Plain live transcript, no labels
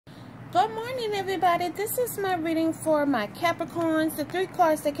Good morning, everybody. This is my reading for my Capricorns. The three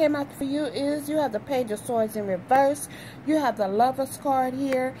cards that came out for you is you have the Page of Swords in reverse, you have the Lovers card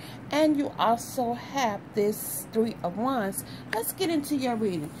here, and you also have this Three of Wands. Let's get into your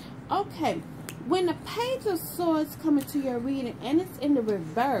reading. Okay, when the Page of Swords come into your reading and it's in the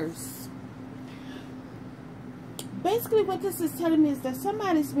reverse, basically what this is telling me is that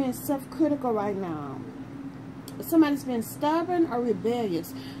somebody's being self-critical right now. Somebody's being stubborn or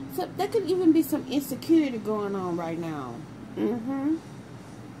rebellious. So there could even be some insecurity going on right now.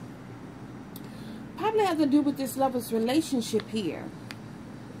 Probably has to do with this lover's relationship here.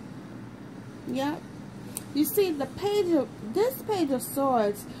 Yep. You see, this Page of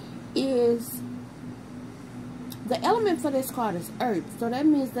Swords is, the element for this card is earth. So that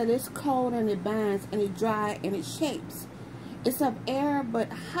means that it's cold and it binds and it dry and it shapes. It's of air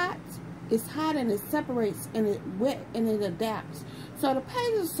but hot. It's hot and it separates and it wet and it adapts. So the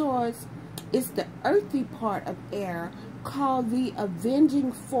Page of Swords is the earthy part of air called the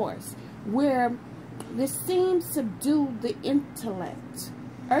avenging force, where the seams subdue the intellect.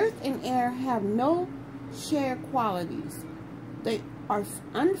 Earth and air have no shared qualities. They are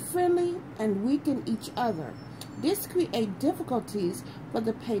unfriendly and weaken each other. This creates difficulties for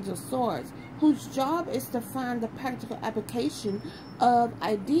the Page of Swords, whose job is to find the practical application of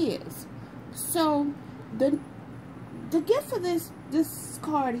ideas. So the gift for this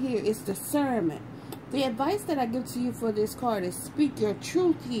card here is discernment. The advice that I give to you for this card is speak your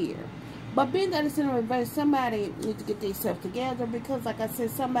truth here. But being that it's in reverse, somebody needs to get themselves together, because like I said,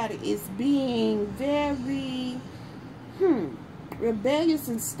 somebody is being very rebellious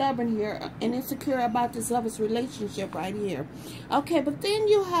and stubborn here and insecure about this lover's relationship right here. Okay, but then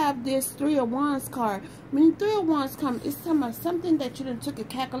you have this Three of Wands card. When Three of Wands come, it's talking about something that you done took a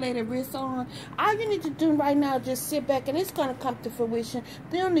calculated risk on. All you need to do right now is just sit back and it's going to come to fruition.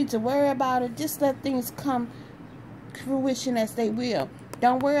 You don't need to worry about it. Just let things come to fruition as they will.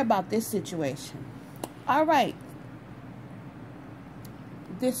 Don't worry about this situation. All right.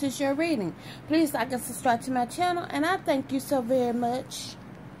 This is your reading. Please like and subscribe to my channel, and I thank you so very much.